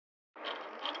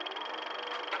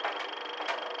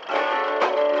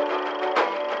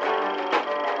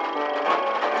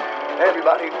Hey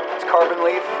everybody, it's Carbon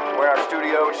Leaf. We're in our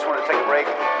studio. Just wanted to take a break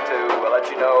to let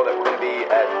you know that we're going to be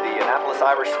at the Annapolis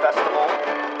Irish Festival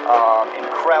in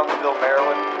Crownsville,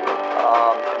 Maryland.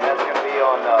 And that's going to be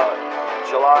on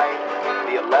July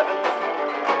the 11th,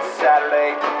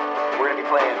 Saturday. We're going to be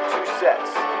playing 2 sets.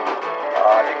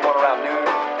 I think one around noon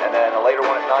and then a later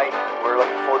one at night. We're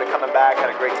looking forward to coming back.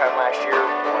 Had a great time last year.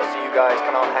 Want to see you guys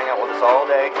come out and hang out with us all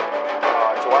day.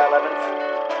 July 11th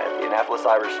at the Annapolis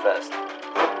Irish Fest.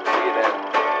 See you then.